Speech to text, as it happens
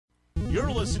You're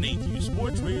listening to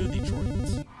Sports Radio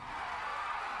Detroit.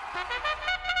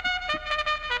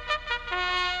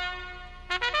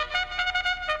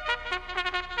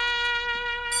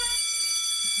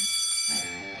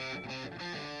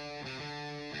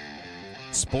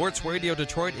 Sports Radio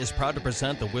Detroit is proud to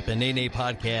present the Whip and Neigh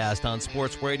podcast on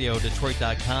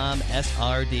sportsradiodetroit.com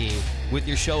SRD with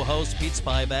your show host Pete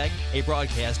Spivak, a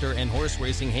broadcaster and horse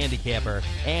racing handicapper,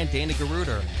 and Dana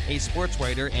Garuder, a sports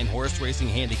writer and horse racing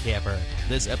handicapper.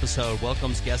 This episode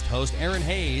welcomes guest host Aaron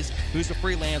Hayes, who's a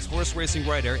freelance horse racing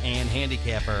writer and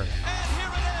handicapper.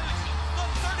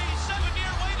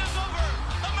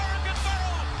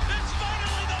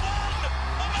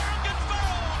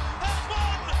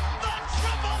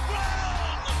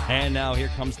 And now here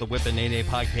comes the Whip and Neigh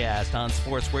podcast on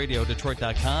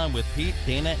sportsradiodetroit.com with Pete,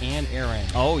 Dana, and Aaron.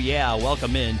 Oh, yeah.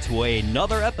 Welcome in to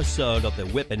another episode of the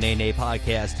Whip and Neigh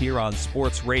podcast here on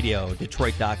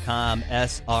sportsradiodetroit.com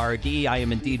SRD. I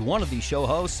am indeed one of the show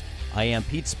hosts. I am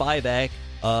Pete Spivak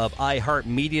of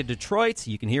iHeartMedia Detroit.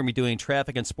 You can hear me doing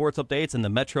traffic and sports updates in the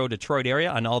Metro Detroit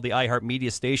area on all the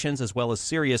iHeartMedia stations, as well as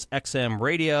Sirius XM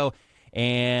Radio.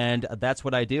 And that's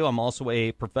what I do. I'm also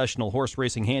a professional horse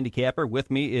racing handicapper. With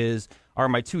me are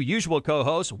my two usual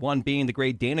co-hosts, one being the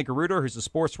great Dana Garuder, who's a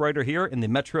sports writer here in the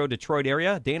Metro Detroit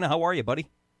area. Dana, how are you, buddy?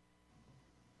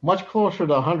 Much closer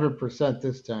to 100%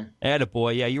 this time.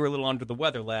 Attaboy. Yeah, you were a little under the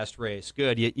weather last race.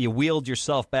 Good. You wheeled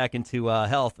yourself back into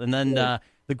health. And then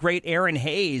the great Aaron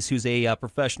Hayes, who's a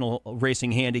professional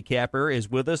racing handicapper, is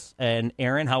with us. And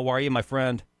Aaron, how are you, my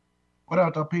friend? What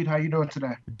up, Pete? How you doing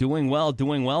today? Doing well,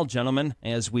 gentlemen.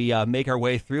 As we make our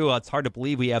way through, it's hard to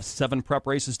believe we have 7 prep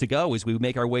races to go as we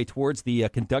make our way towards the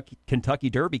Kentucky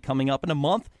Derby coming up in a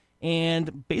month,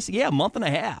 and basically, a month and a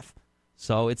half.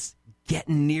 So it's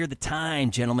getting near the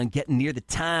time, gentlemen, getting near the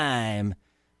time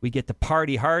we get to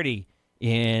party hardy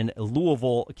in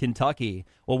Louisville, Kentucky.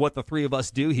 Well, what the three of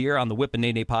us do here on the Whip and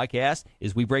Neigh podcast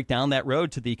is we break down that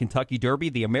road to the Kentucky Derby,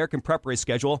 the American prep race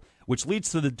schedule, which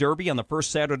leads to the Derby on the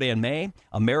first Saturday in May.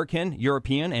 American,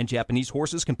 European, and Japanese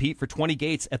horses compete for 20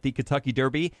 gates at the Kentucky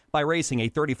Derby by racing a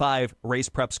 35-race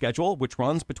prep schedule, which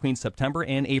runs between September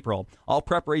and April. All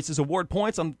prep races award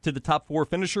points to the top 4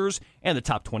 finishers, and the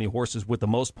top 20 horses with the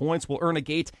most points will earn a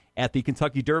gate at the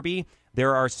Kentucky Derby.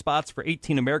 There are spots for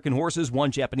 18 American horses,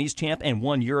 1 Japanese champ, and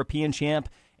 1 European champ.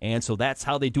 And so that's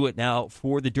how they do it now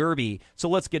for the Derby. So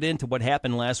let's get into what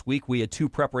happened last week. We had 2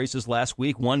 prep races last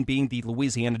week, one being the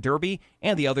Louisiana Derby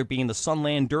and the other being the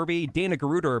Sunland Derby. Dana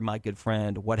Garuder, my good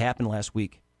friend, what happened last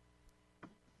week?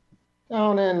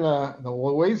 Down in the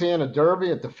Louisiana Derby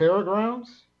at the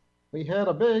fairgrounds, we had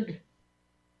a big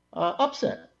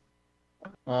upset.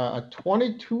 A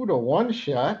 22-1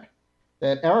 shot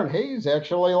that Aaron Hayes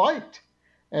actually liked.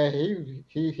 And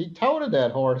he touted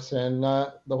that horse, and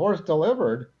the horse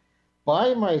delivered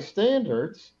by my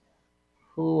standards,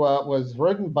 who was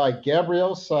ridden by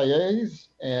Gabriel Saez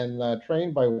and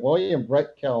trained by William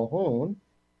Brett Calhoun,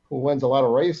 who wins a lot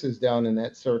of races down in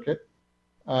that circuit.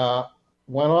 Went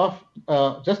off,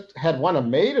 just had won a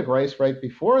maiden race right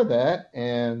before that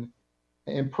and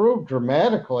improved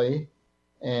dramatically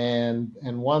and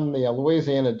won the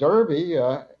Louisiana Derby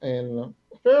in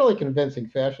fairly convincing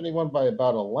fashion. He won by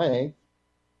about a length.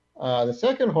 The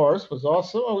second horse was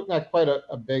also not quite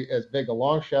as big a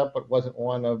long shot, but wasn't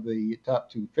one of the top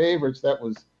 2 favorites. That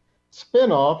was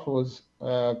Spinoff, who was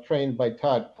trained by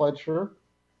Todd Pletcher.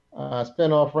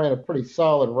 Spinoff ran a pretty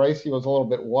solid race. He was a little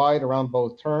bit wide around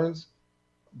both turns,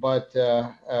 but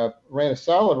ran a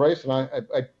solid race. And I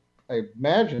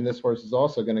imagine this horse is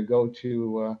also going to go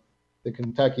to the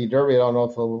Kentucky Derby. I don't know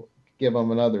if they'll give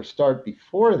him another start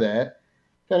before that.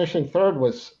 Finishing third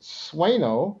was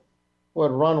Sueno, who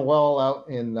had run well out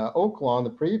in Oaklawn, the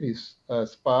previous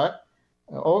spot.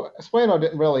 Sueno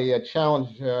didn't really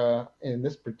challenge in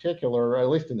this particular, at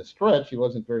least in the stretch. He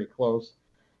wasn't very close.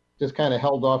 Just kind of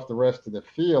held off the rest of the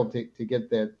field to get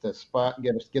that spot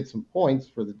and get some points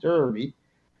for the Derby.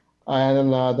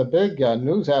 And the big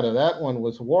news out of that one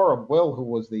was War of Will, who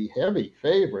was the heavy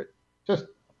favorite. Just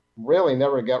really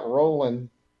never got rolling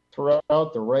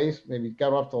throughout the race. Maybe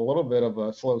got off to a little bit of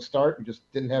a slow start and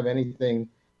just didn't have anything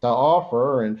to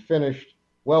offer and finished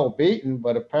well beaten,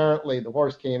 but apparently the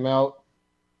horse came out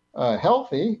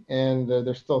healthy, and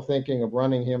they're still thinking of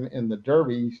running him in the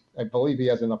Derby. I believe he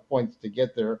has enough points to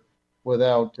get there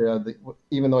without,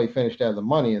 even though he finished out of the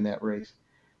money in that race.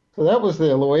 So that was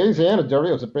the Louisiana Derby.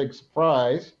 It was a big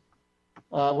surprise.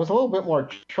 It was a little bit more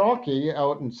chalky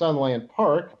out in Sunland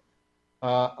Park.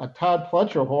 A Todd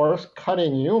Pletcher horse,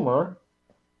 Cutting Humor,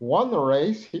 won the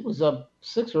race. He was up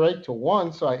 6 or 8 to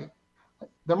 1. So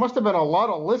there must have been a lot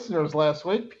of listeners last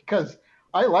week, because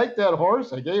I like that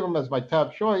horse. I gave him as my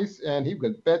top choice, and he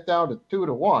could bet down to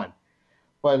 2-1.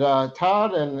 But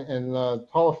Todd and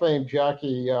Hall of Fame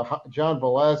jockey John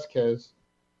Velasquez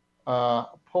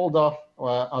pulled off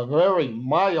a very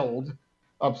mild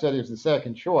upset. He was the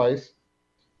second choice.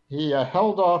 He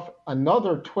held off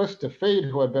another Twist of Fate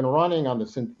who had been running on the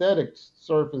synthetic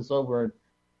surface over in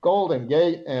Golden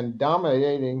Gate and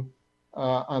dominating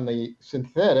on the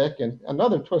synthetic. And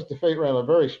another Twist of Fate ran a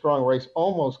very strong race,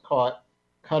 almost caught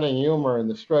Cutting Humor in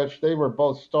the stretch. They were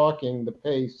both stalking the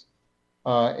pace.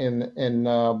 And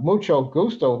Mucho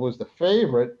Gusto, who was the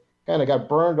favorite, kind of got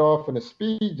burned off in a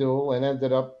speed duel and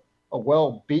ended up a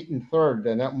well-beaten third.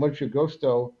 And that Mucho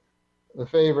Gusto, the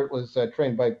favorite, was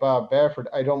trained by Bob Baffert.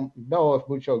 I don't know if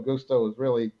Mucho Gusto is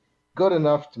really good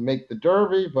enough to make the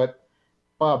Derby, but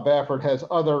Bob Baffert has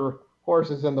other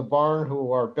horses in the barn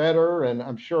who are better, and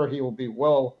I'm sure he will be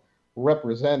well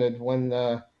represented when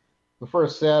the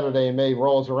first Saturday in May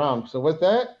rolls around. So with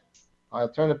that, I'll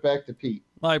turn it back to Pete.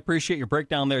 Well, I appreciate your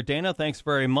breakdown there, Dana. Thanks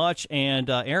very much. And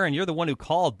Aaron, you're the one who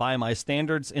called By My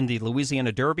Standards in the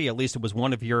Louisiana Derby. At least it was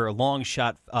one of your long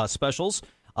shot specials.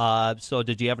 So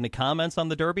did you have any comments on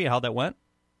the Derby, how that went?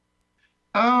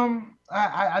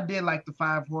 I did like the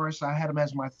 5 horse. I had him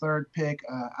as my third pick.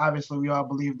 Obviously, we all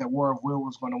believed that War of Will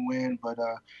was going to win.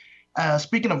 But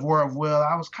speaking of War of Will,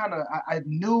 I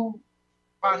knew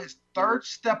about his third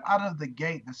step out of the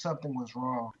gate that something was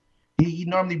wrong. He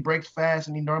normally breaks fast,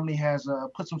 and he normally has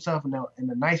puts himself in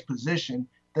a nice position.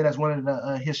 That is one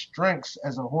of his strengths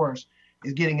as a horse,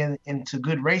 is getting into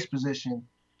good race position.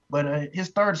 But his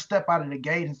third step out of the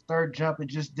gate, his third jump, it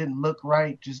just didn't look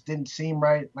right, just didn't seem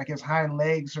right, like his hind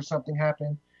legs or something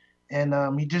happened,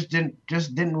 and he just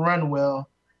didn't run well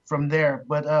from there.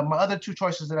 But my other 2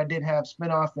 choices that I did have,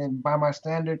 Spinoff and By My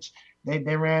Standards,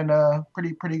 they ran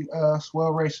pretty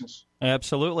swell races.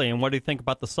 Absolutely. And what do you think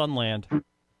about the Sunland?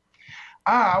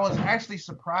 I was actually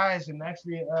surprised and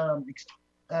actually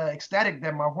ecstatic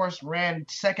that my horse ran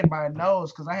second by a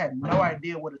nose, because I had no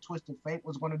idea what a Twist of Fate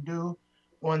was going to do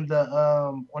on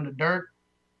the dirt.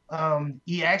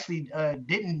 He actually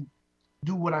didn't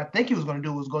do what I think he was going to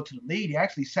do, was go to the lead. He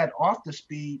actually sat off the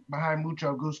speed behind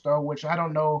Mucho Gusto, which I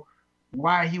don't know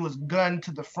why he was gunned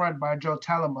to the front by Joe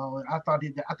Talamo. I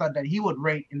thought that he would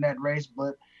rate in that race,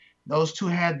 but those two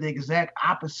had the exact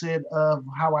opposite of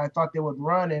how I thought they would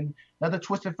run. And another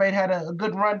Twist of Fate had a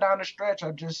good run down the stretch.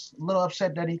 I'm just a little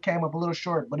upset that he came up a little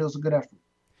short, but it was a good effort.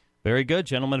 Very good,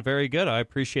 gentlemen. Very good. I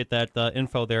appreciate that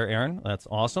info there, Aaron. That's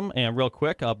awesome. And real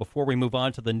quick, before we move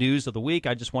on to the news of the week,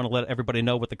 I just want to let everybody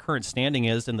know what the current standing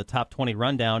is in the top 20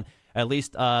 rundown, at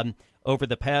least over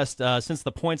the past, since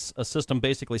the points system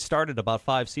basically started about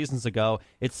 5 seasons ago.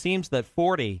 It seems that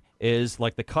 40 is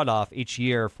like the cutoff each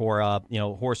year for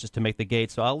horses to make the gate.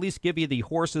 So I'll at least give you the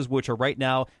horses which are right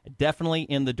now definitely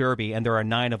in the Derby, and there are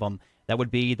 9 of them. That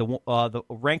would be the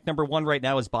rank number 1 right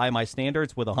now is By My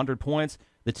Standards with 100 points.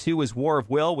 The 2 is War of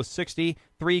Will with 60.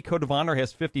 3, Code of Honor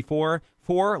has 54.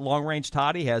 4, Long Range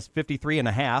Toddy has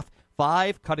 53.5.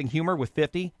 5, Cutting Humor with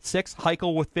 50. 6,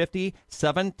 Heichel with 50.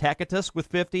 7, Tacitus with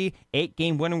 50. 8,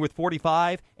 Game Winner with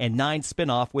 45. And 9,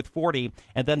 Spinoff with 40.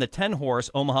 And then the 10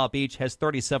 horse, Omaha Beach, has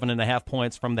 37.5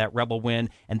 points from that Rebel win.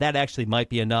 And that actually might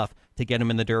be enough to get him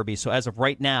in the Derby. So as of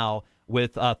right now,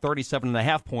 with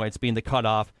 37.5 points being the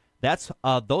cutoff, that's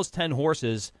those 10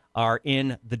 horses are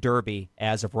in the Derby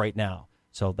as of right now.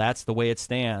 So that's the way it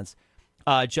stands.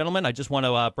 Gentlemen, I just want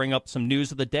to bring up some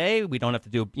news of the day. We don't have to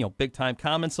do big-time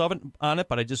comments on it,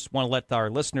 but I just want to let our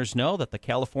listeners know that the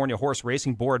California Horse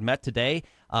Racing Board met today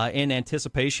in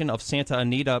anticipation of Santa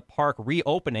Anita Park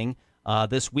reopening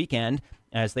this weekend,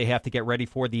 as they have to get ready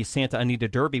for the Santa Anita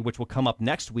Derby, which will come up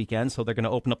next weekend. So they're going to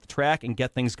open up the track and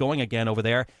get things going again over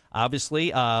there.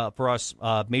 Obviously, for us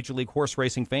Major League Horse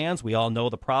Racing fans, we all know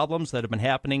the problems that have been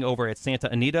happening over at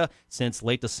Santa Anita since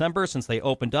late December, since they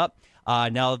opened up.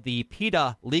 Now, the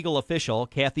PETA legal official,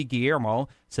 Kathy Guillermo,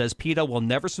 says PETA will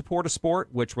never support a sport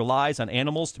which relies on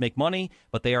animals to make money,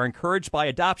 but they are encouraged by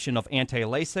adoption of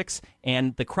anti-Lasix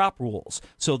and the crop rules.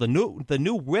 So the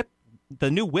new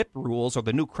whip rules, or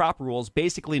the new crop rules,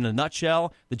 basically in a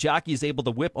nutshell, the jockey is able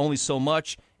to whip only so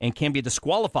much and can be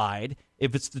disqualified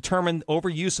if it's determined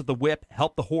overuse of the whip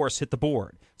helped the horse hit the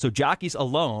board. So jockeys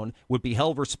alone would be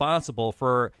held responsible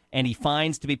for any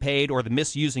fines to be paid or the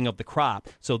misusing of the crop.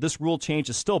 So this rule change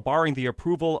is still barring the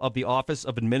approval of the Office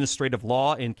of Administrative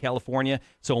Law in California,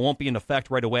 so it won't be in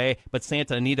effect right away. But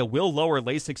Santa Anita will lower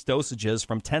Lasix dosages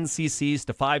from 10 cc's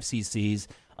to 5 cc's.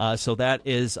 So that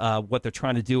is what they're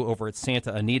trying to do over at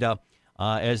Santa Anita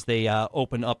as they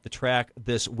open up the track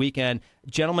this weekend.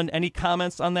 Gentlemen, any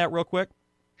comments on that real quick?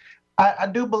 I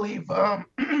do believe,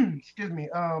 excuse me,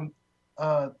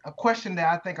 a question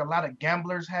that I think a lot of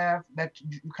gamblers have that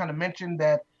you kind of mentioned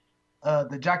that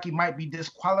the jockey might be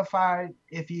disqualified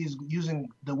if he's using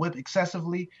the whip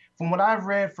excessively. From what I've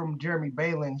read from Jeremy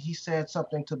Balin, he said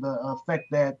something to the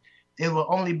effect that it will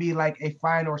only be like a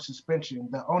fine or suspension.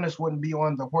 The onus wouldn't be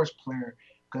on the horse player,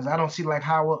 because I don't see like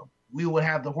how we would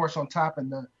have the horse on top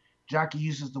and the jockey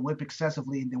uses the whip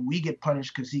excessively and then we get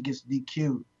punished because he gets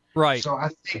DQ'd. Right. So I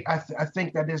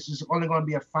think that this is only going to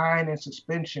be a fine and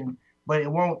suspension, but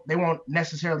they won't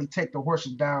necessarily take the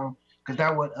horses down, because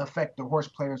that would affect the horse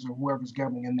players or whoever's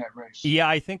gambling in that race. Yeah,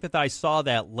 I think that I saw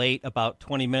that late, about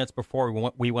 20 minutes before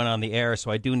we went on the air, so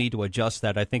I do need to adjust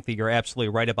that. I think that you're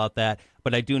absolutely right about that,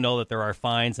 but I do know that there are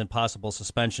fines and possible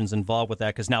suspensions involved with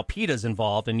that, because now PETA's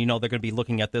involved, and, they're going to be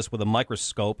looking at this with a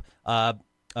microscope.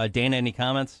 Dana, any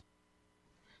comments?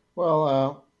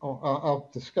 Well, I'll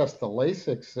discuss the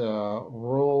LASIX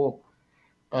rule.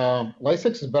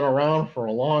 LASIX has been around for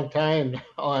a long time.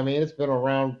 I mean, it's been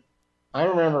around. I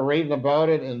remember reading about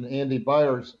it in Andy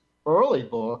Byer's early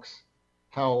books,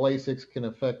 how LASIX can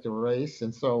affect a race.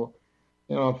 And so,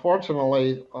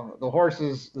 unfortunately, the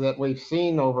horses that we've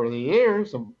seen over the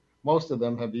years, most of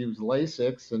them have used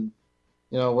LASIX. And,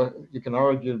 you can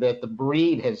argue that the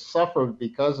breed has suffered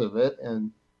because of it,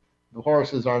 and the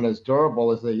horses aren't as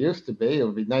durable as they used to be. It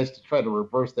would be nice to try to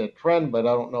reverse that trend, but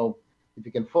I don't know if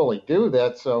you can fully do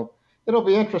that. So it'll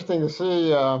be interesting to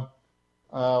see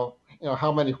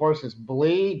how many horses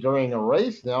bleed during a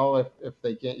race now if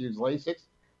they can't use LASIX.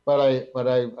 But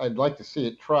I'd like to see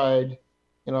it tried.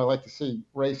 I'd like to see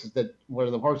races where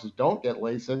the horses don't get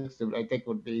LASIX. I think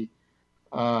would be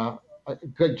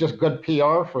good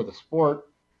PR for the sport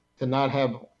to not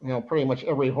have pretty much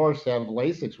every horse have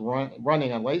LASIX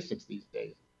running on LASIX these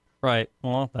days. Right.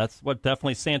 Well, that's what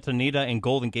definitely Santa Anita and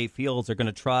Golden Gate Fields are going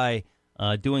to try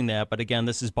doing that. But again,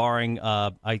 this is barring,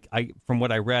 from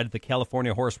what I read, the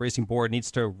California Horse Racing Board needs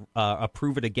to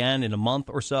approve it again in a month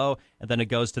or so, and then it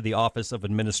goes to the Office of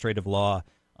Administrative Law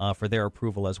for their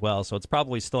approval as well. So it's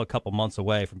probably still a couple months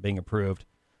away from being approved.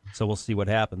 So we'll see what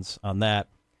happens on that.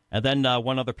 And then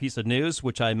one other piece of news,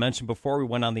 which I mentioned before we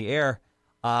went on the air,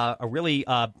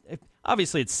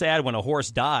 obviously it's sad when a horse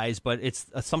dies, but it's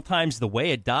sometimes the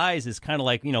way it dies is kind of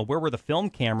like, where were the film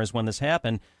cameras when this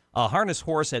happened? A harness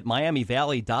horse at Miami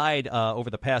Valley died over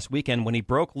the past weekend when he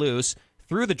broke loose,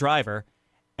 threw the driver,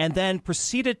 and then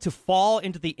proceeded to fall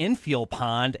into the infield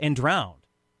pond and drowned.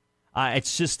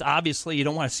 It's just, obviously, you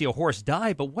don't want to see a horse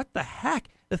die, but what the heck?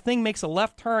 The thing makes a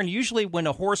left turn. Usually when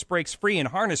a horse breaks free in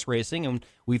harness racing, and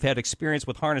we've had experience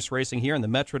with harness racing here in the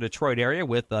Metro Detroit area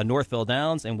with Northville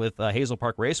Downs and with Hazel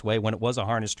Park Raceway when it was a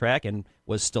harness track and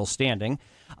was still standing.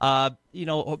 The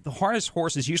harness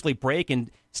horses usually break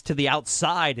and to the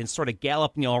outside and sort of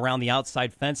gallop, around the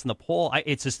outside fence and the pole. I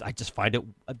just find it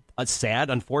sad,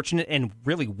 unfortunate, and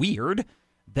really weird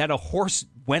that a horse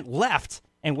went left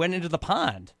and went into the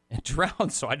pond and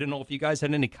drowned. So I don't know if you guys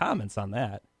had any comments on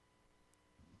that.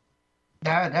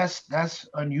 That's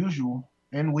unusual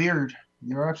and weird.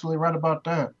 You're absolutely right about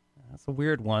that. That's a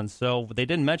weird one. So they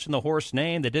didn't mention the horse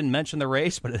name. They didn't mention the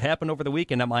race, but it happened over the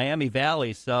weekend at Miami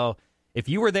Valley. So if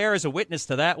you were there as a witness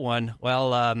to that one,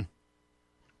 well,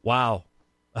 wow.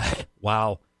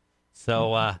 Wow.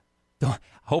 So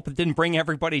hope it didn't bring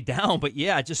everybody down. But,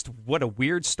 yeah, just what a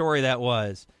weird story that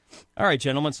was. All right,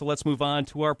 gentlemen, so let's move on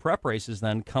to our prep races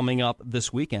then coming up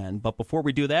this weekend. But before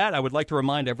we do that, I would like to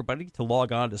remind everybody to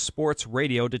log on to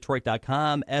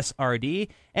sportsradiodetroit.com, SRD,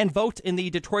 and vote in the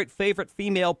Detroit Favorite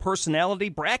Female Personality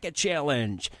Bracket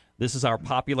Challenge. This is our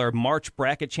popular March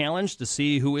Bracket Challenge to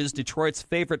see who is Detroit's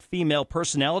favorite female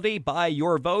personality by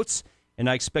your votes, and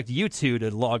I expect you two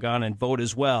to log on and vote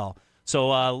as well. So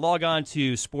log on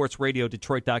to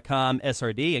sportsradiodetroit.com,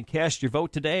 SRD, and cast your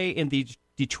vote today in the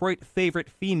Detroit Favorite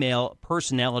Female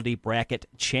Personality Bracket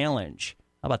Challenge.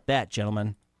 How about that,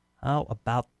 gentlemen? How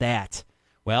about that?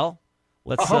 Well,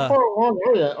 let's. How far along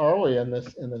are we in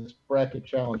this bracket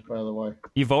challenge? By the way,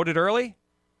 you voted early.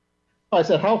 I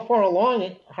said, how far along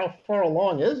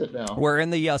is it now? We're in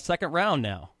the second round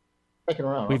now. Second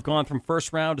round. We've gone from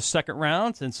first round to second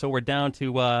round, and so we're down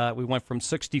to. We went from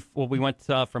 60. Well, we went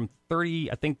from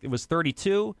 30. I think it was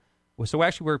 32. So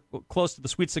actually, we're close to the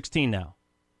Sweet 16 now.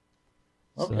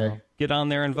 Okay. So get on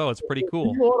there and vote. It's pretty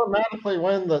cool. You automatically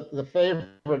win the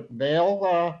favorite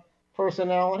male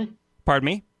personality? Pardon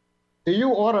me? Do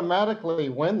you automatically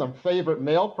win the favorite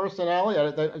male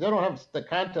personality? They don't have the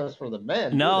contest for the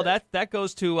men. No, that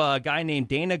goes to a guy named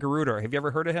Dana Garuder. Have you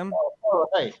ever heard of him? Oh, all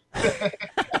right.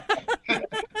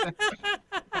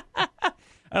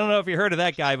 I don't know if you heard of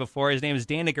that guy before. His name is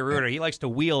Dana Garuder. He likes to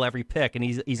wheel every pick, and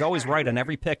he's always right on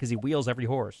every pick because he wheels every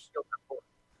horse.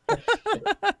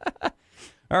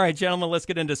 All right, gentlemen, let's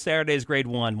get into Saturday's Grade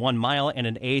 1. 1 mile and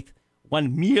an eighth,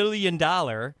 $1 million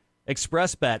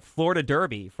express bet Florida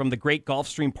Derby from the Great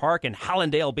Gulfstream Park in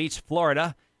Hallandale Beach,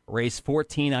 Florida. Race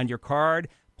 14 on your card.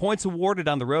 Points awarded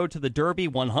on the road to the Derby,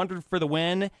 100 for the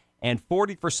win and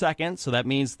 40 for second. So that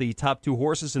means the top 2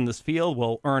 horses in this field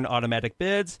will earn automatic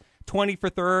bids, 20 for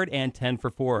third and 10 for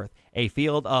fourth. A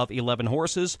field of 11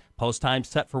 horses. Post time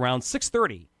set for around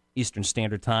 6:30 Eastern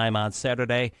Standard Time on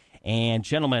Saturday. And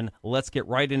gentlemen, let's get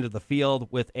right into the field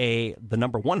with the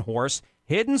number 1 horse,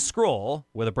 Hidden Scroll,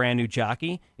 with a brand new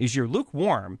jockey, is your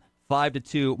lukewarm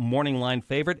 5-2 morning line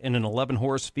favorite in an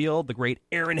 11-horse field. The great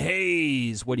Aaron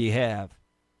Hayes. What do you have?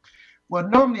 Well,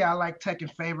 normally I like taking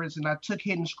favorites, and I took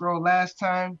Hidden Scroll last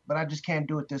time, but I just can't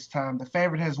do it this time. The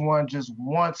favorite has won just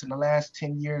once in the last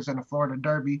 10 years in the Florida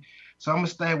Derby, so I'm going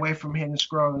to stay away from Hidden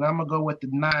Scroll, and I'm going to go with the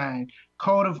 9,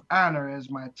 Code of Honor,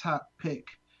 as my top pick.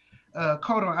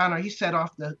 Code of Honor, he set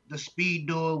off the speed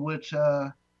duel, which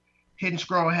Hidden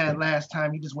Scroll had last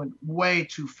time. He just went way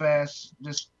too fast,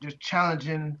 just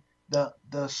challenging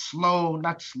the slow,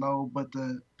 not slow, but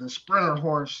the sprinter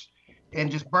horse, and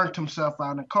just burnt himself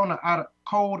out. And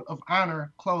Code of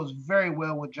Honor closed very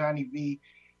well with Johnny V.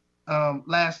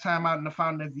 Last time out in the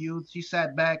Fountain of Youth, he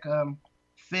sat back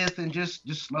 5th and just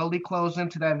slowly closed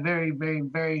into that very, very,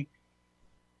 very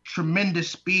tremendous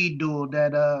speed duel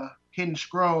that Hidden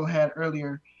Scroll had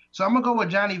earlier. So I'm going to go with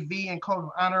Johnny V and Code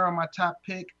of Honor on my top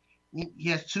pick. He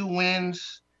has 2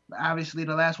 wins, obviously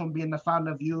the last one being the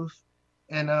Fountain of Youth.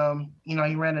 And, he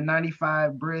ran a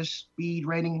 95 brisk speed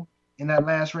rating in that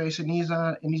last race, and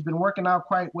he's been working out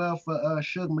quite well for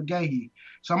Suge McGahee.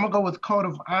 So I'm going to go with Code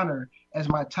of Honor as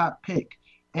my top pick.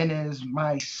 And as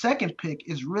my second pick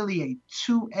is really a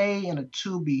 2A and a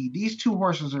 2B. These 2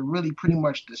 horses are really pretty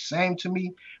much the same to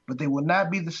me, but they will not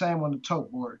be the same on the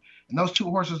tote board. And those 2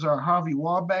 horses are Harvey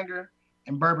Wallbanger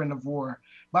and Bourbon of War.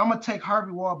 But I'm going to take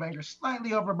Harvey Wallbanger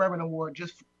slightly over Bourbon of War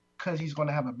just because he's going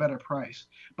to have a better price.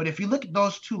 But if you look at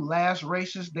those 2 last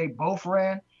races they both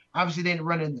ran, obviously they didn't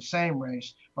run in the same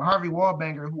race. But Harvey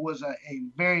Wallbanger, who was a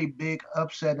very big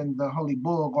upset in the Holy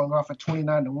Bull, going off at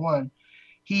 29-1,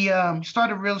 he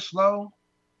started real slow,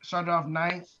 started off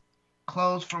 9th,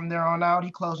 closed from there on out.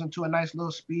 He closed into a nice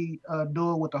little speed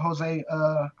duel with the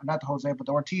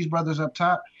Ortiz brothers up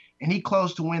top, and he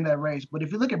closed to win that race. But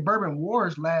if you look at Bourbon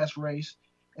War's last race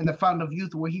in the Fountain of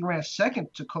Youth, where he ran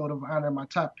second to Code of Honor, my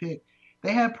top pick,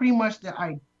 they had pretty much the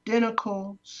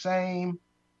identical same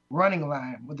running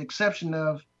line, with the exception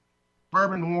of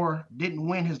Bourbon War didn't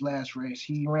win his last race.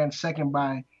 He ran second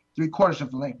by 3/4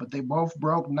 of a length, but they both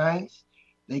broke 9th.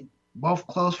 They both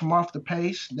closed from off the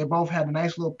pace. They both had a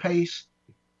nice little pace,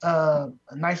 a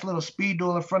nice little speed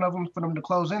duel in front of them for them to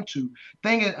close into.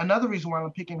 Another reason why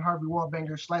I'm picking Harvey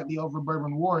Wallbanger slightly over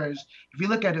Bourbon War is if you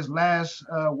look at his last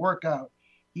workout,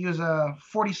 he was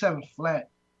 47 flat,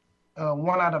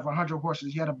 1 out of 100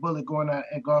 horses. He had a bullet going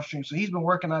at Gulfstream. So he's been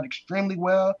working out extremely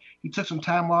well. He took some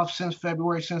time off since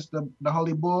February, since the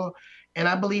Holy Bull. And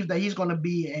I believe that he's going to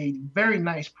be a very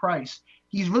nice price.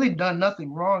 He's really done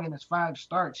nothing wrong in his 5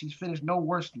 starts. He's finished no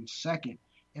worse than second.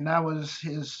 And that was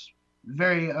his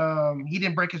he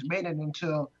didn't break his maiden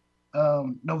until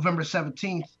November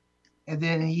 17th. And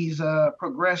then he's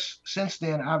progressed since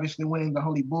then, obviously winning the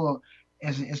Holy Bull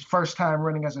as his first time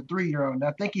running as a 3-year-old. And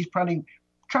I think he's probably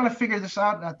trying to figure this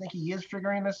out, and I think he is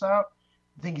figuring this out.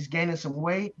 I think he's gaining some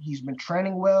weight. He's been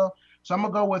training well. So I'm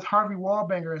going to go with Harvey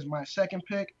Wallbanger as my second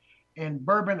pick and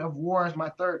Bourbon of War as my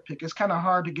third pick. It's kind of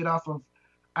hard to get off of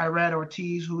Irad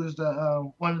Ortiz, who is the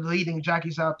one of the leading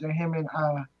jockeys out there, him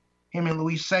and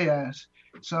Luis Saez.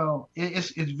 So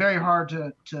it's very hard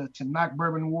to knock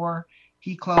Bourbon War.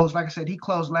 He closed, like I said, he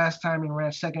closed last time and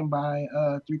ran second by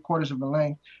 3/4 of a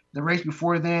length. The race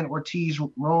before then, Ortiz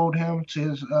rolled him to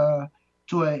his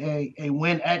to a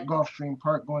win at Gulfstream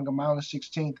Park, going 1 mile and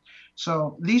 16th.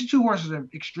 So these 2 horses are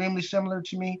extremely similar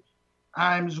to me.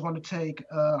 I'm just going to take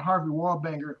Harvey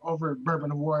Wallbanger over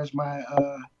Bourbon of War as my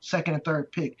second and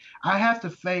third pick. I have to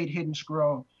fade Hidden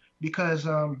Scroll because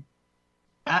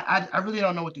I really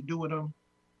don't know what to do with him.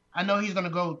 I know he's going to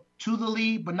go to the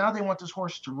lead, but now they want this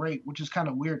horse to rate, which is kind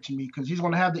of weird to me because he's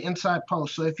going to have the inside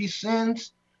post. So if he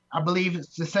sends, I believe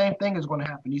it's the same thing is going to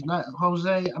happen.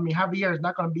 Javier is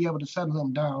not going to be able to settle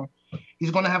him down.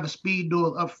 He's going to have a speed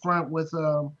duel up front with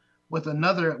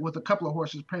a couple of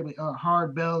horses, probably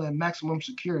Hard Bell and Maximum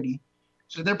Security.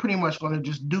 So they're pretty much going to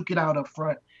just duke it out up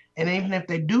front. And even if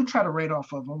they do try to rate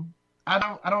off of him, I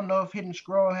don't know if Hidden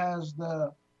Scroll has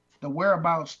the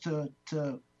whereabouts to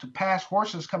pass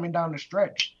horses coming down the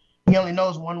stretch. He only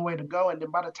knows one way to go, and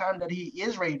then by the time that he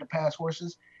is ready to pass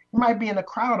horses, he might be in a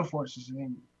crowd of horses.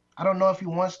 And I don't know if he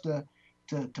wants to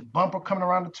to bumper coming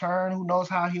around the turn. Who knows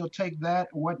how he'll take that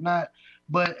or whatnot.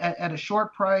 But at a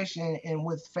short price and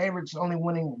with favorites only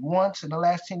winning once in the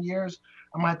last 10 years,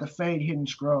 I might have to fade Hidden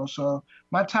Scroll. So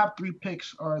my top 3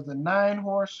 picks are the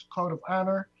 9-horse Code of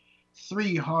Honor,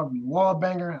 3 Harvey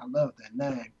Wallbanger, I love that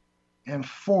name, and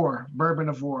 4 Bourbon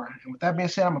of War. And with that being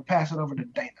said, I'm gonna pass it over to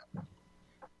Dana.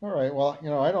 All right. Well,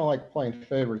 I don't like playing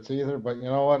favorites either, but you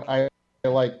know what? I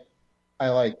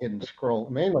like Hidden Scroll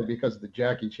mainly because of the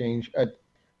jockey change.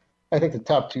 I think the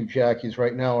top 2 jockeys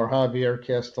right now are Javier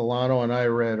Castellano and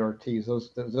Irad Ortiz.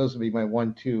 Those would be my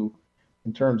 1-2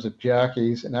 in terms of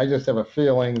jockeys. And I just have a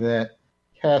feeling that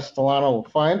Castellano will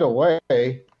find a way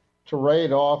to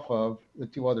raid off of the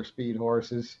 2 other speed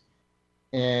horses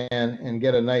and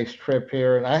get a nice trip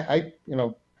here. And I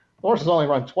horses only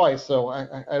run twice, so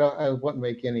I wouldn't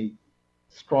make any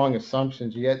strong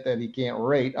assumptions yet that he can't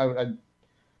rate.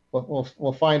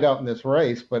 We'll find out in this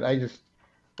race, but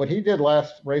what he did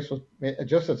last race was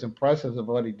just as impressive as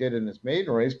what he did in his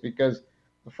maiden race because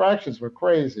the fractions were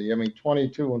crazy. I mean,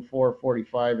 22-4,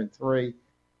 45-3.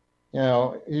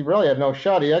 He really had no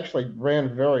shot. He actually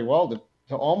ran very well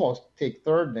to almost take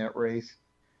third in that race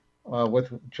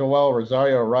with Joel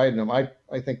Rosario riding him. I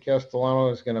think Castellano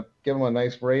is going to give him a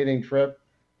nice rating trip,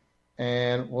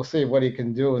 and we'll see what he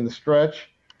can do in the stretch.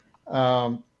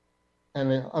 And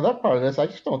the other part of this, I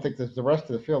just don't think that the rest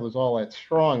of the field is all that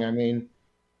strong. I mean,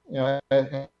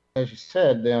 as you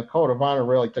said, Code of Honor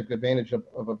really took advantage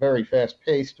of a very fast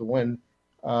pace to win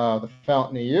the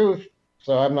Fountain of Youth.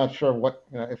 So I'm not sure what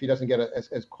if he doesn't get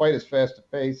as quite as fast a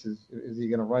pace, is he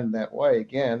going to run that way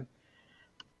again?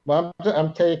 Well,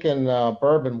 I'm taking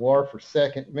Bourbon War for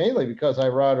second, mainly because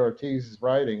Irad Ortiz is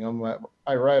riding him.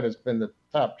 Irad has been the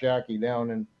top jockey down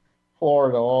in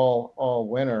Florida all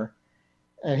winter,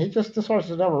 and this horse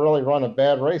has never really run a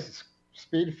bad race. His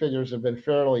speed figures have been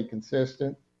fairly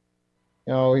consistent.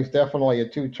 He's definitely a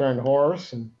 2-turn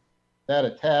horse, and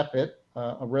that'll tap it.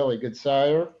 A really good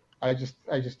sire. I just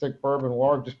think Bourbon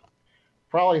War just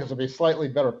probably has to be slightly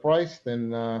better price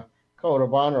than Code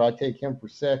of Honor. I take him for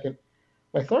second.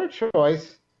 My third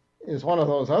choice is one of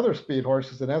those other speed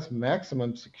horses, and that's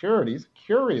Maximum Security. He's a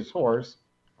curious horse.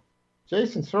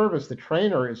 Jason Service, the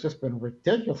trainer, has just been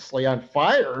ridiculously on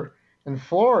fire in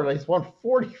Florida. He's won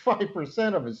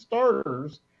 45% of his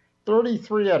starters,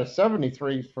 33 out of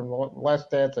 73 from the last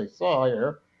stats I saw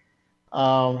here.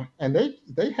 And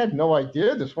they had no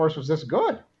idea this horse was this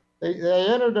good. They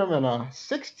entered him in a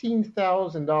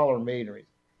 $16,000 maiden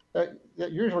race.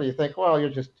 Usually you think, well,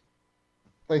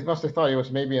 they must have thought he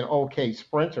was maybe an okay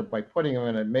sprinter by putting him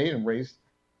in a maiden race.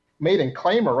 Maiden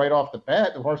claimer right off the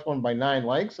bat. The horse won by 9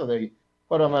 lengths, so they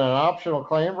put him in an optional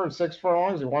claimer at 6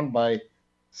 furlongs. He won by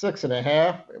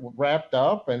 6.5, wrapped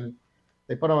up, and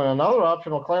they put him in another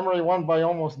optional claimer. He won by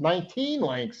almost 19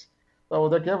 lengths. So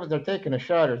they're taking a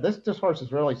shot here. This horse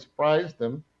has really surprised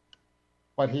them,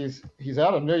 but he's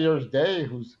out of New Year's Day,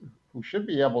 who should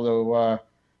be able to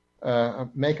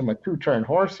make him a 2-turn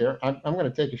horse here. I'm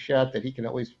going to take a shot that he can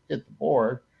at least hit the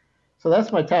board. So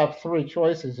that's my top 3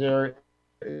 choices here.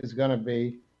 Is going to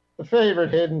be the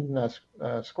favorite Hidden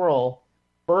Scroll,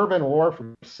 Bourbon War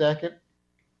for second,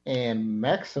 and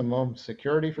Maximum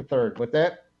Security for third. With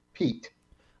that, Pete.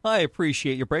 I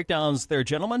appreciate your breakdowns there,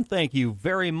 gentlemen. Thank you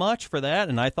very much for that.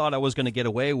 And I thought I was going to get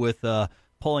away with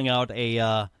pulling out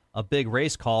a big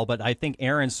race call, but I think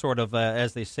Aaron sort of,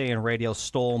 as they say in radio,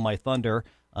 stole my thunder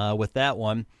with that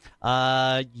one.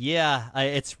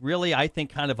 It's really, I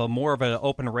think, kind of more of an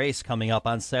open race coming up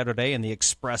on Saturday in the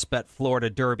Express Bet Florida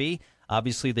Derby.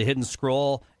 Obviously, the Hidden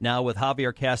Scroll now with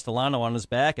Javier Castellano on his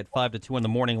back at 5-2 in the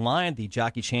morning line. The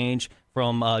jockey change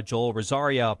from Joel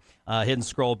Rosario. Hidden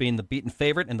Scroll being the beaten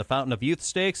favorite in the Fountain of Youth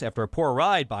Stakes after a poor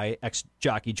ride by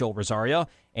ex-jockey Joel Rosario.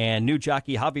 And new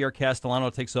jockey Javier Castellano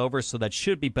takes over, so that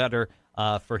should be better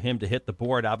for him to hit the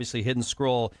board. Obviously, Hidden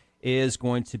Scroll is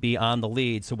going to be on the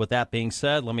lead. So with that being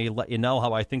said, let me let you know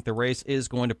how I think the race is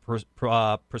going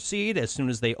to proceed as soon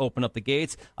as they open up the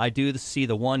gates. I do see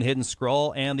the 1 Hidden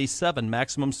Scroll and the 7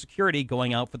 Maximum Security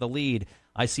going out for the lead.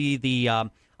 I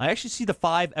actually see the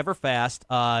 5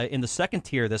 Everfast in the second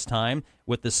tier this time,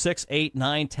 with the 6, 8,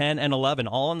 9, 10, and 11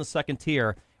 all in the second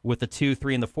tier, with the 2,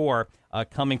 3, and the 4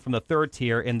 coming from the third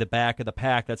tier in the back of the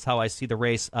pack. That's how I see the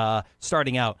race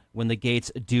starting out when the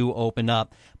gates do open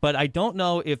up. But I don't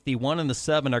know if the 1 and the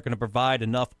 7 are going to provide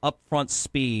enough upfront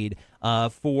speed.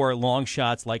 for long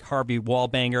shots like Harvey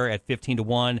Wallbanger at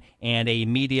 15-1 and a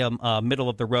medium middle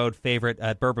of the road favorite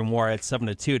at Bourbon War at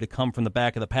 7-2 to come from the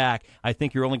back of the pack. I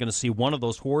think you're only going to see one of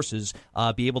those horses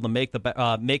be able to make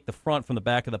the front from the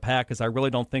back of the pack, because I really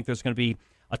don't think there's going to be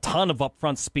a ton of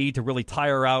upfront speed to really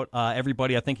tire out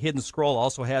everybody. I think Hidden Scroll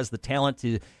also has the talent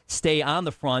to stay on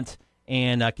the front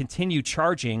and continue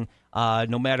charging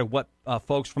no matter what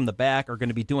folks from the back are going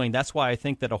to be doing. That's why I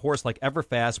think that a horse like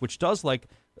Everfast, which does like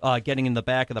getting in the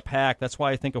back of the pack, that's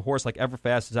why I think a horse like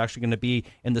Everfast is actually going to be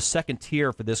in the second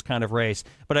tier for this kind of race.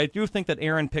 But I do think that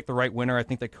Aaron picked the right winner. I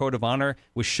think that Code of Honor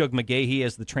with Shug McGahee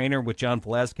as the trainer with John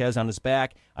Velazquez on his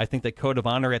back. I think that Code of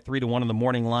Honor at 3-1 on the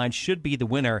morning line should be the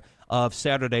winner of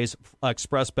Saturday's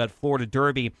Express Bet Florida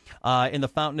Derby. In the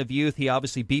Fountain of Youth, he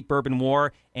obviously beat Bourbon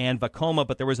War and Vacoma,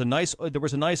 but there was a nice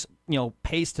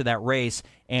pace to that race,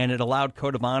 and it allowed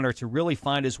Code of Honor to really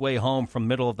find his way home from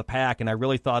middle of the pack. And I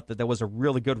really thought that was a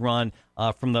really good run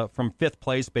from fifth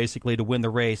place basically to win the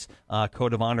race.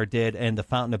 Code of Honor did, and the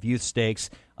Fountain of Youth Stakes.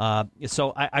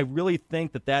 So I really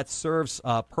think that serves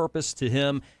purpose to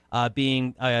him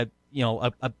being a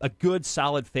good,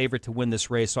 solid favorite to win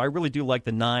this race. So I really do like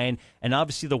the 9, and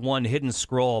obviously the 1, Hidden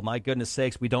Scroll. My goodness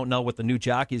sakes, we don't know what the new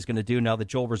jockey is going to do now that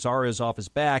Joel Rosario is off his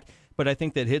back, but I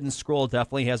think that Hidden Scroll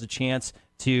definitely has a chance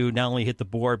to not only hit the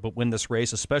board but win this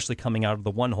race, especially coming out of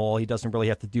the 1 hole. He doesn't really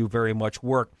have to do very much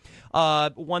work.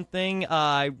 One thing,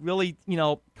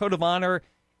 Code of Honor,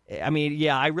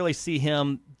 I really see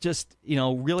him just,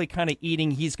 really kind of eating.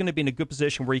 He's going to be in a good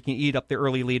position where he can eat up the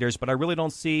early leaders, but I really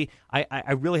don't see,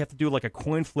 I really have to do like a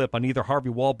coin flip on either Harvey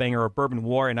Wallbanger or Bourbon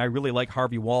War, and I really like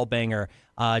Harvey Wallbanger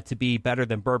to be better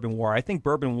than Bourbon War. I think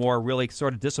Bourbon War really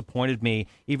sort of disappointed me,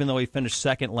 even though he finished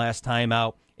second last time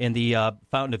out in the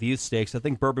Fountain of Youth Stakes. I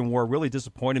think Bourbon War really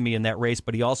disappointed me in that race,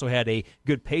 but he also had a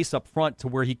good pace up front to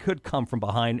where he could come from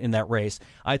behind in that race.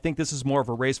 I think this is more of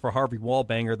a race for Harvey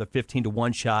Wallbanger, the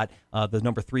 15-1 shot, the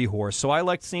number 3 horse. So I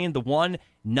like seeing the 1,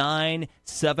 9,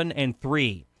 7, and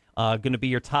 3. Going to be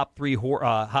your top 4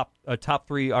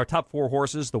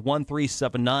 horses, the 1, 3,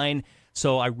 7, 9.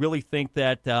 So I really think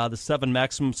that the 7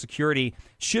 Maximum Security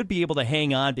should be able to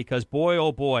hang on, because boy,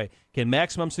 oh boy, can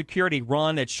Maximum Security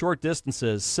run at short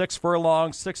distances, 6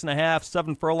 furlongs, 6.5,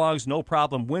 7 furlongs, no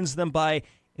problem. Wins them by,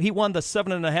 he won the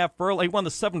 7.5 furlong, he won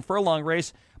the 7 furlong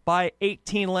race by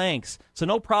 18 lengths. So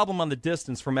no problem on the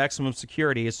distance for Maximum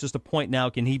Security. It's just a point now,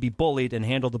 can he be bullied and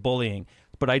handle the bullying?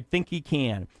 But I think he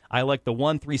can. I like the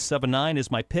 1, 3, 7, 9 is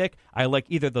my pick. I like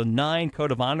either the 9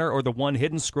 Code of Honor or the 1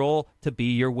 Hidden Scroll to be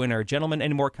your winner. Gentlemen,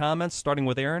 any more comments? Starting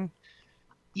with Aaron.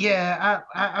 Yeah,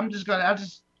 I just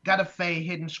gotta fade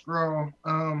Hidden Scroll.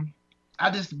 I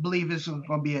just believe this is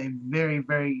going to be a very,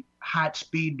 very hot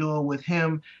speed duel with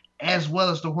him, as well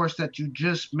as the horse that you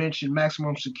just mentioned,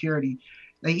 Maximum Security.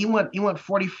 Like he went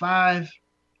 45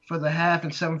 for the half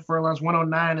and 7 furlongs,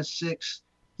 109 and 6.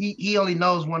 He only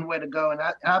knows one way to go, and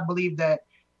I believe that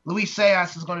Luis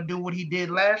Sayas is going to do what he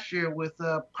did last year with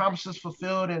Promises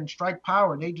Fulfilled and Strike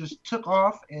Power. They just took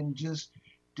off and just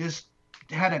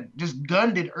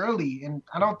gunned it early, and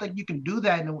I don't think you can do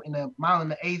that in a mile in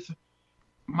the eighth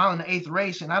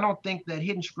race. And I don't think that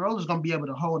Hidden Scroll is going to be able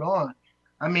to hold on.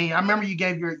 I mean, I remember you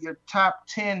gave your top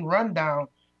 10 rundown.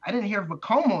 I didn't hear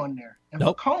Vacoma on there, and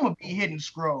Nope. Vacoma beat Hidden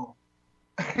Scroll.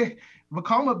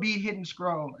 Vacoma beat Hidden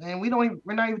Scroll, and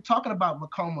we're not even talking about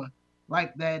Vacoma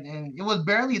like that. And it was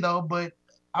barely though, but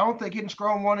I don't think Hidden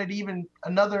Scroll wanted even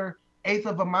another eighth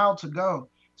of a mile to go.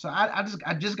 So I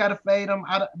just gotta fade them.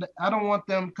 I don't want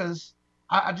them, because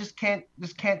I just can't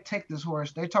take this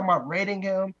horse. They're talking about rating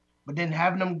him, but then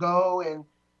having him go, and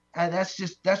that's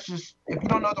just if you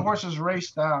don't know the horse's race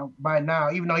style by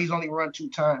now, even though he's only run 2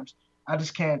 times, I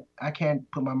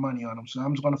can't put my money on him. So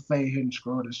I'm just gonna fade Hidden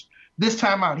Scroll this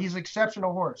time out. He's an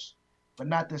exceptional horse, but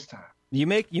not this time. You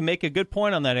make a good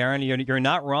point on that, Aaron. You're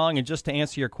not wrong. And just to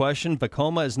answer your question,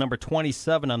 Vacoma is number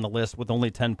 27 on the list with only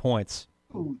 10 points.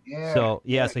 Ooh, yeah.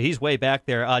 So he's way back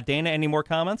there. Dana, any more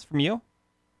comments from you?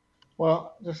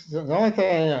 Well, just the only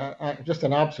thing, just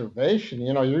an observation.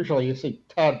 Usually you see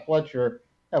Todd Fletcher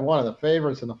have one of the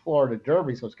favorites in the Florida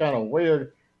Derby, so it's kind of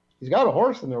weird. He's got a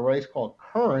horse in the race called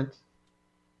Current,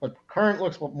 but Current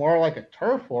looks more like a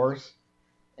turf horse,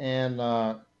 and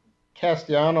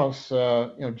Castellanos,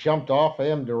 jumped off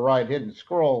him to ride Hidden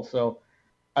Scroll. So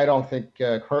I don't think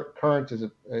Current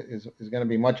is going to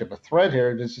be much of a threat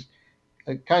here.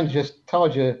 It kind of just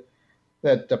tells you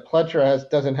that Pletcher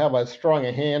doesn't have as strong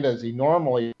a hand as he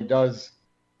normally does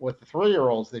with the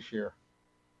 3-year-olds this year.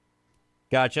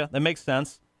 Gotcha. That makes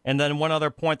sense. And then one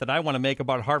other point that I want to make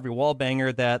about Harvey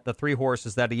Wallbanger, that the 3 horse,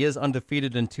 is that he is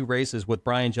undefeated in 2 races with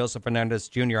Brian Joseph Fernandez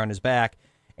Jr. on his back.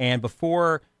 And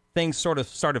before things sort of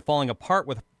started falling apart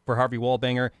for Harvey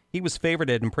Wallbanger, he was favored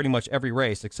in pretty much every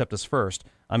race except his first.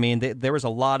 I mean, there was a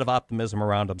lot of optimism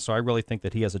around him, so I really think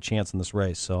that he has a chance in this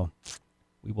race. So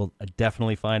we will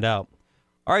definitely find out.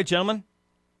 All right, gentlemen,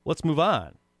 let's move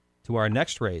on to our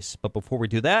next race. But before we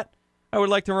do that, I would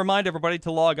like to remind everybody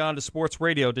to log on to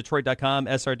sportsradiodetroit.com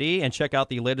SRD and check out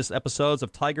the latest episodes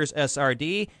of Tigers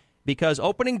SRD, because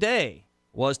opening day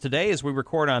was today as we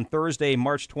record on Thursday,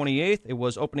 March 28th. It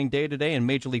was opening day today in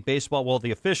Major League Baseball. Well,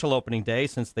 the official opening day,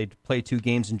 since they played 2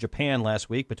 games in Japan last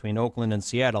week between Oakland and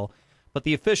Seattle. But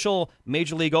the official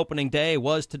Major League opening day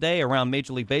was today around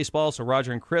Major League Baseball. So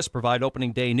Roger and Chris provide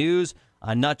opening day news,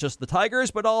 not just the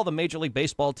Tigers, but all the Major League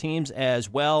Baseball teams as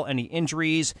well, any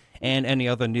injuries and any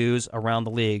other news around the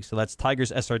league. So that's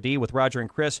Tigers SRD with Roger and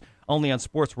Chris, only on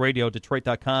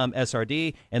sportsradiodetroit.com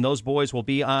SRD. And those boys will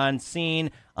be on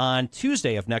scene on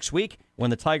Tuesday of next week when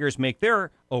the Tigers make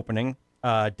their opening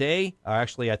day.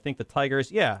 Actually, I think the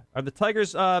Tigers, are the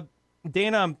Tigers...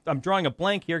 Dana, I'm drawing a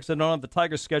blank here because I don't have the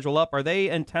Tigers schedule up. Are they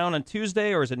in town on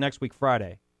Tuesday, or is it next week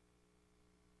Friday?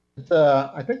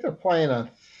 I think they're playing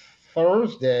on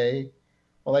Thursday.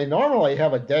 Well, they normally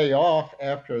have a day off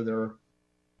after their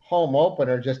home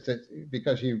opener,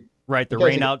 because the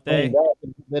rain out day.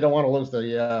 They don't want to lose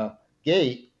the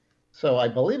gate, so I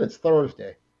believe it's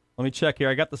Thursday. Let me check here.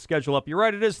 I got the schedule up. You're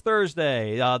right. It is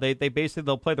Thursday.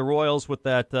 They'll play the Royals with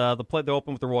that. They'll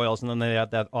open with the Royals, and then they have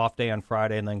that off day on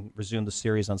Friday, and then resume the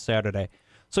series on Saturday.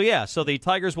 So the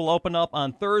Tigers will open up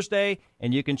on Thursday,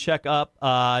 and you can check out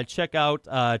Tigers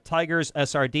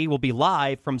SRD will be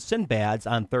live from Sinbad's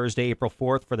on Thursday, April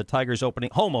 4th for the Tigers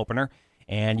home opener,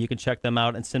 and you can check them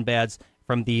out in Sinbad's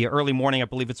from the early morning. I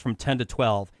believe it's from 10 to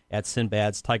 12 at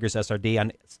Sinbad's Tigers SRD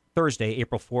on Thursday,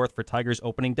 April 4th for Tigers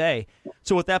opening day.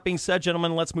 So with that being said,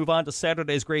 gentlemen, let's move on to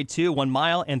Saturday's Grade 2, 1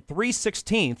 mile and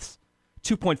 3/16,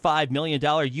 $2.5 million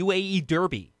UAE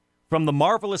Derby from the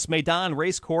marvelous Meydan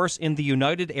Racecourse in the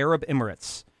United Arab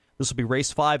Emirates. This will be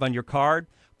race 5 on your card.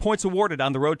 Points awarded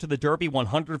on the road to the Derby,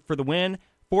 100 for the win,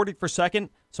 40 for second.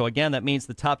 So again, that means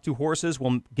the top 2 horses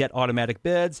will get automatic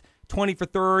bids, 20 for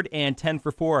third and 10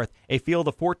 for fourth. A field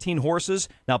of 14 horses.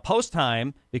 Now post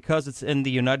time, because it's in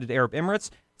the United Arab Emirates,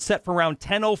 set for around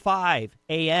 10:05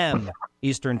 a.m.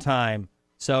 Eastern Time.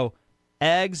 So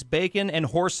eggs, bacon, and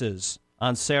horses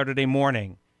on Saturday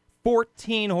morning.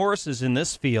 14 horses in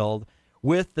this field,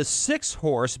 with the 6th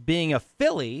horse being a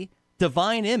filly,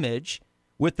 Divine Image,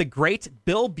 with the great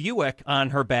Bill Buick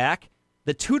on her back,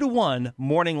 the 2-1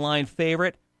 morning line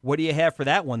favorite. What do you have for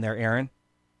that one there, Aaron?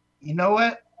 You know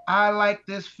what? I like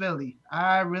this filly.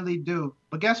 I really do.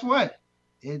 But guess what?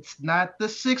 It's not the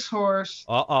 6 horse.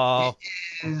 Uh-oh.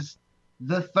 It is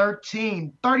the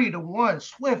 13, 30-1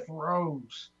 Swift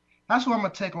Rose. That's what I'm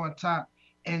going to take on top.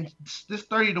 And this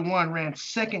 30-1 ran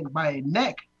second by a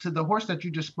neck to the horse that you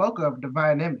just spoke of,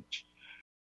 Divine Image.